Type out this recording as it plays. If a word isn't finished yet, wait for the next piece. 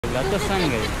الحمدلله ته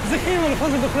څنګه یې زه ښه یم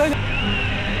الفضل د خدای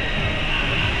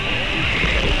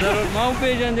ضرور ما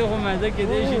وپېژندې خو مزه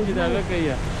کېدای شي چې دغه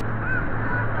کوي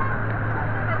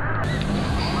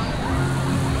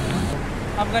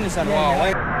افغانستان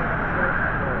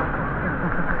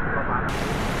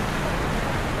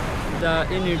دا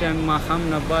اني ټایم ماښام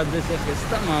نه بعد داسې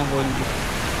ښایسته ماحول دي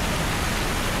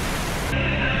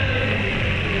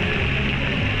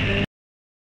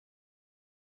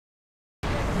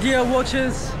Dear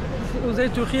watchers, Uzeyir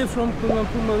Tokhi from Kuala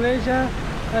Lumpur Malaysia,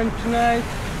 and tonight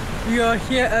we are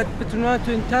here at Petronas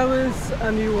Twin Towers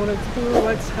and we want to explore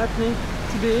what's happening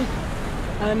today,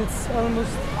 and it's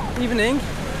almost evening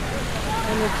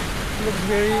and it looks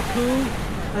very cool,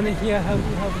 and here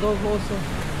we have lots of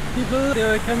people. They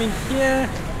are coming here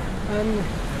and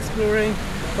exploring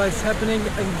what's happening,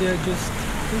 and they're just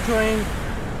enjoying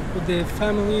with their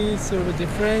families or with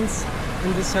their friends. On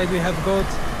this side we have got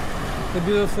the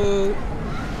beautiful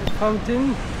fountain,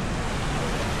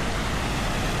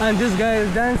 and this guy is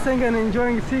dancing and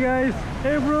enjoying. See guys,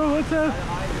 hey bro, what's up?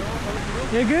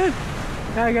 You good?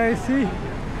 Yeah guys, see.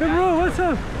 Hey bro, what's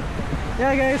up?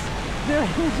 Yeah guys, they're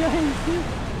enjoying. See,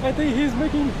 I think he's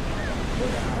making.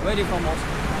 Where are you from? I'm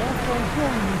from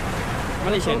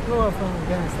Malaysia. from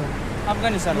Afghanistan.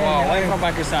 Afghanistan. Yeah, Wow, yeah, I'm from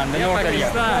Pakistan. The North Korea.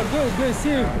 Good,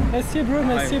 see you. Nice bro,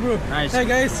 nice bro. Nice. Hey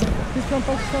guys, he's from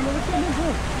Pakistan. What's your name, bro?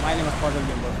 My name is Fazal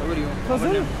Dimbo. How are you?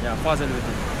 Fazal? Yeah, Fazal with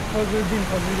you.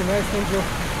 Fazal, nice name, bro.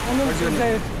 I'm What's your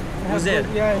name? Uzeyir?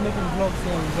 Yeah, I'm making vlogs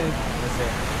here, Uzeyir.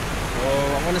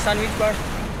 Oh, Afghanistan, which part?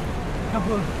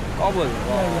 Kabul. Kabul.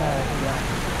 Wow. Yeah.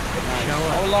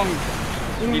 How long?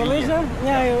 In Malaysia?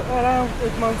 Yeah, around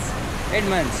 8 months. 8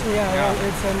 months. Yeah, around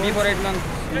 8 months. Before 8 months,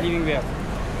 living where?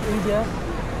 India.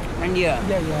 India.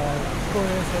 Yeah. Of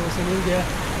course, I was in India.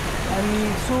 And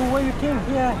so when you came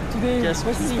here today, Just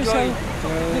what's enjoy. special?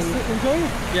 Just enjoy?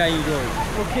 Yeah, enjoy.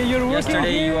 Okay, you're working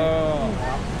Yesterday here?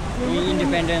 you were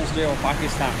Independence Day of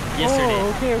Pakistan. Yesterday.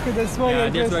 Oh, okay, that's why Yeah, you're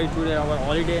that's just... why today our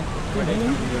holiday.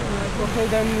 Okay,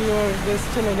 then you're just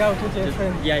chilling out with your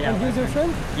friend. Yeah. And he's your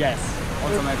friend? Yes,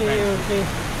 also my Okay, friend. okay.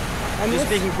 And You what's-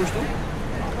 speaking Pashto?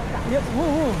 Yeah,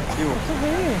 whoa. You? What's over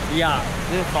here? Yeah,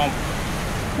 this is from.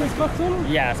 Who's Pakistan?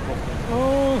 Yes, Pashto.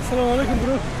 Oh, السلام عليكم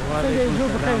برو. وعليكم جو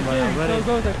بخير السلام، برابر. كيف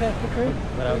جوزك كيف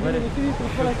برابر.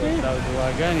 دا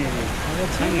دعاګانې دي.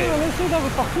 څنګه یې؟ ولا څه دا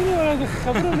پښتوني ولا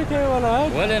خبرونه کوي ولا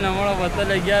ولې نه مړه به ته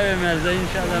لګیا وې مزه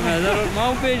انشاءالله مزه ما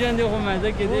وپېژندې خو مزه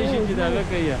کېدای شي چې دغه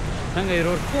کوي څنګه یې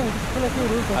رور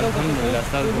الحمدلله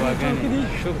ستاسو دعاګانې دي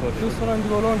شکر دوستان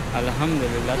دیوالان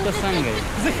الحمدلله ته څنګه یې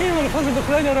زه ښه یم الفضل د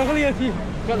خدای نه راغلی یې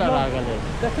کله راغلی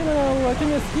داخله واتم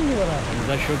سکینی ولا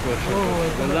زه شکر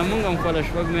زمونږ هم کله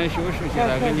شپږ میاشتې وشو چې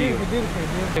راغلي یو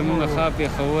چې مونږ ښه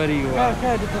پېښور یو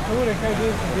ښه د تصور ښه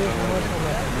ډېر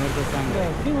ماشاءالله نور ته څنګه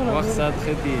وخت ساعت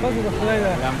ښه تېر فضل د خدای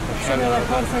ده هم خوشحاله څنګه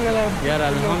کار څنګه ده یار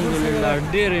الحمدلله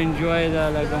ډېر انجوای ده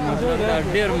لکه مطلب دا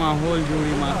ډېر ماحول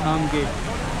جوړي ماښام کې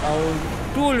او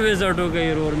ټول وزټ وکړئ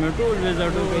ورور مې ټول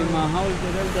وزټ وکړئ ماحول کې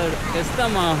دلته ښایسته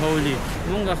ماحول دي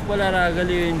مونږ خپله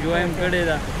راغلي انجوای هم کړې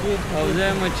ده او زه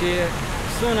یم چې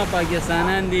څونه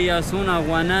پاکستانان دي یا څونه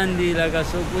افغانان دي لکه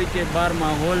څوک وایي چې بار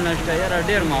ماحول نشته یاره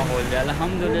ډېر ماحول دی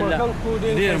الحمدلله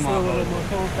ډېر ماحول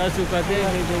تاسو کتئ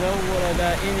چې دا وګوره دا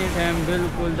اني ټایم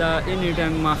بالکل دا اني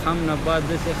ټایم ماښام نه بعد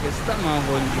داسې ښایسته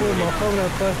ماحول جوړ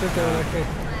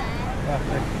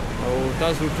او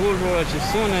تاسو ټول وروره چې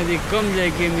څونه دي کوم ځای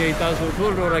کې هم یئ تاسو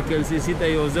ټول وروره KLCC ته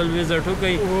یو ځل وزټ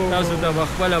وکئ تاسو ته به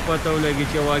خپله پته ولګي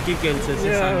چې واقعي KLCC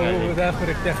څنګه دی دا خو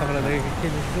رښتیا خبره ده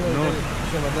نور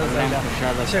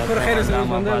شکر خیر زموږ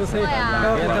بنده اوسئ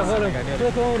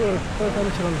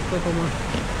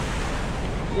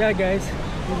Yeah guys,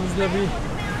 this is lovely.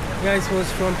 Guys was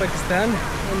from Pakistan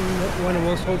and one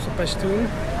was also Pashtun.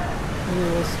 And he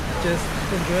was just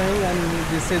enjoying, and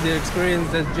they said their experience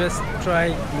that just try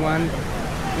one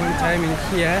time in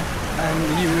here and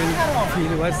you will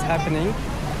feel what's happening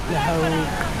and how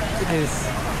it is,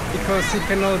 because he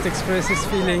cannot express his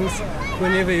feelings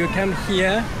whenever you come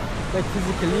here like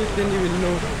physically, then you will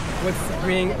know what's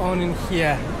going on in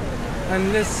here. And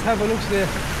let's have a look there.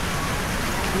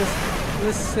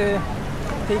 Let's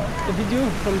take a video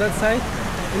from that side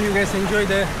and you guys enjoy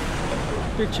the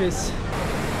pictures.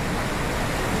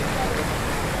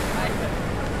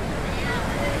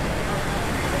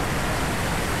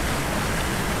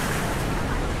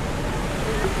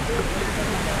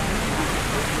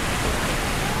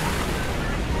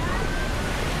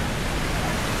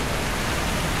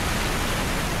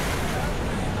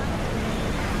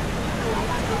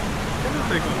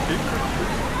 Take a peek.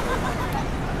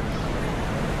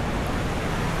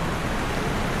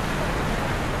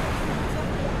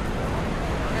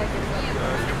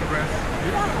 Skip the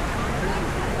grass.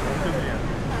 也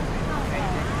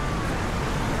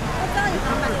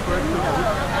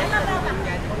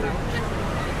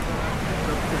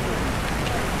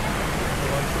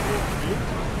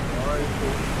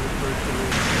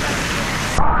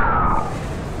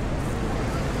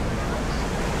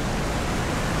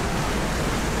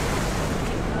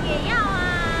要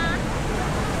啊。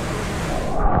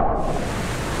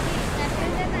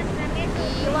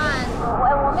1万，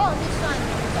我没有去算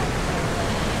总数，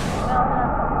没有那个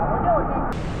总，我觉得我今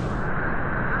天。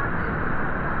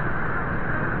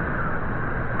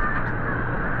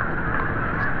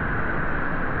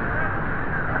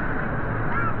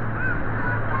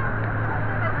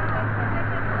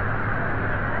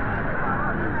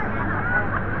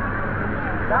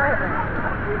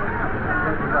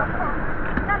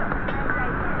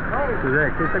Cos'è?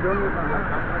 Che secondo?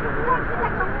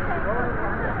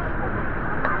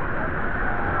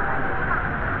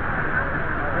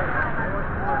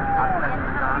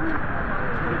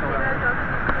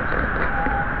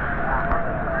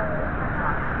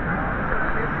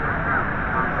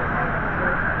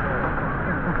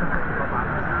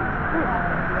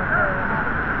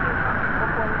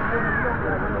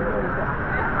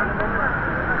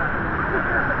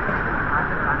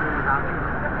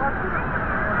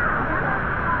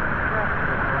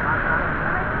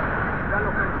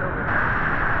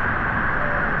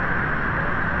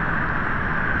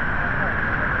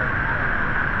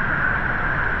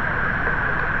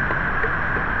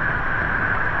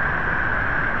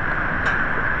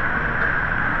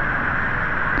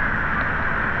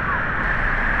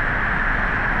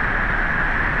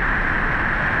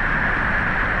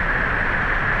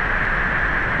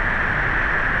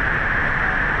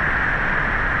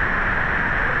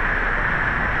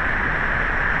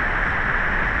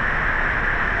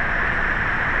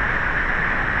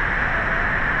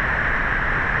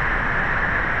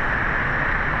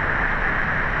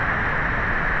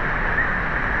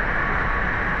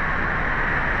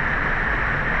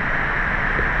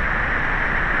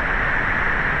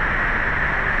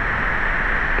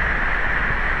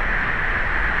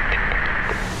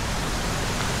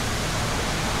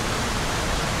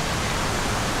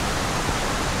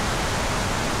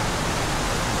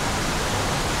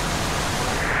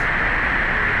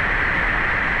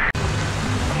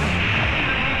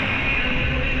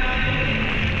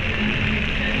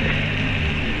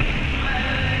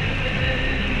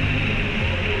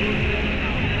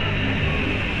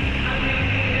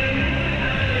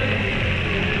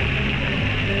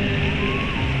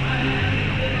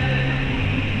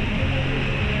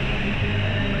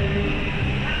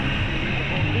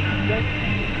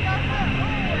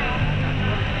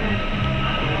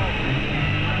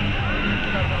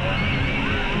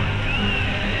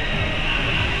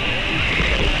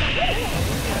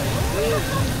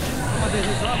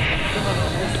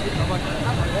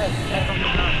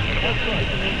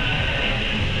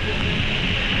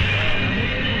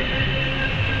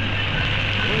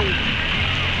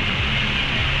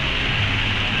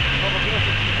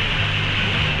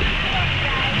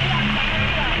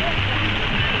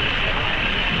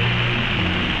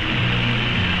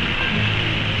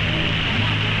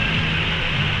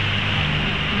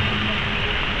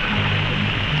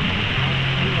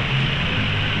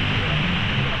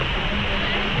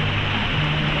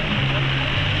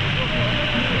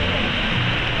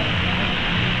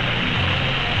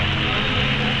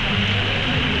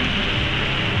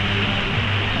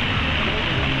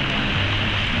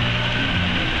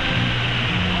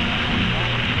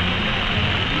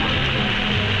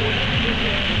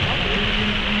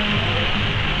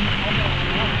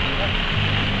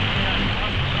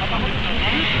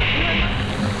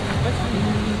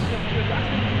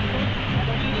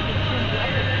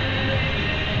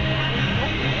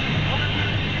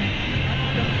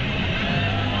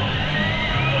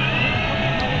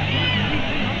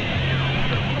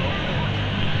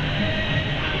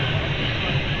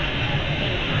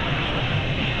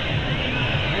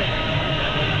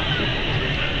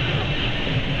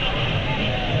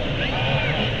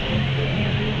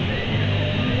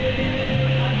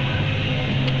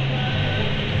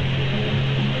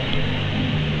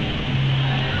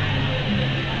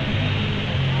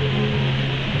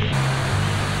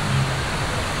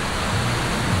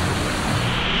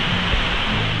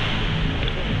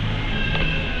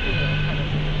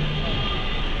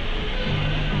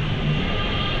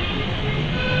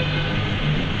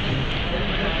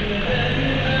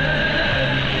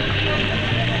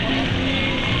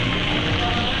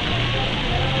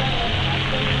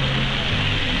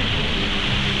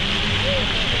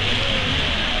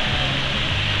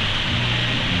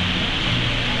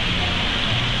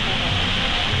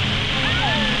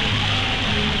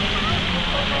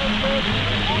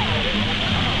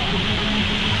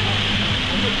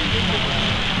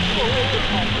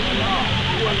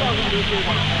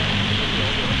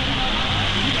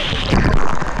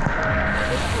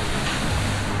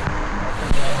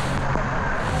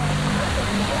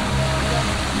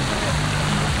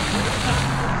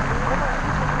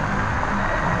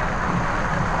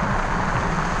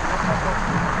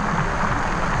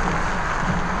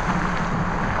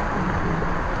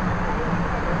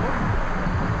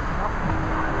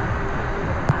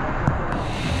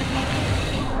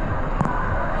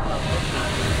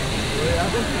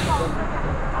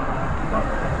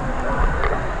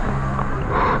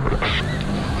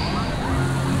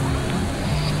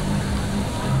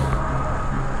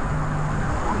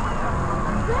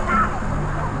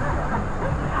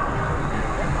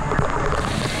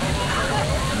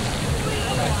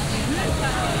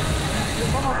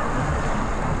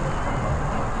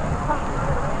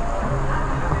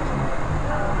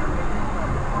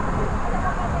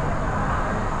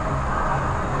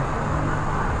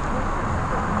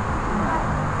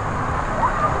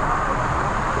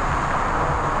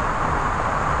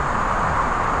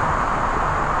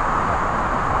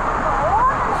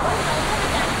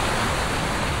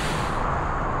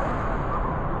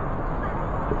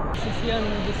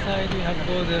 On the side we have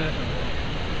got the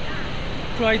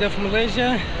pride of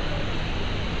Malaysia,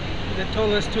 the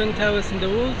tallest twin towers in the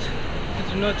world, the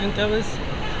Petronas Twin Towers.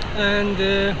 And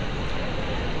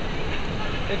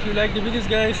if you like the videos,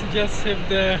 guys, just hit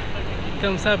the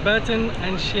thumbs up button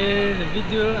and share the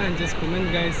video, and just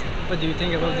comment, guys, what do you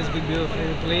think about this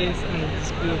beautiful place and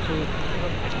this beautiful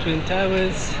twin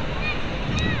towers.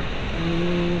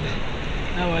 And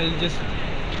now I'll just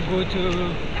go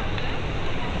to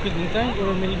Kuala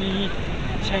or maybe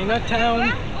Chinatown,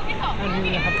 and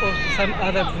we'll have also some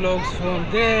other vlogs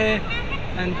from there.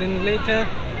 And then later,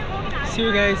 see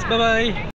you guys, bye bye.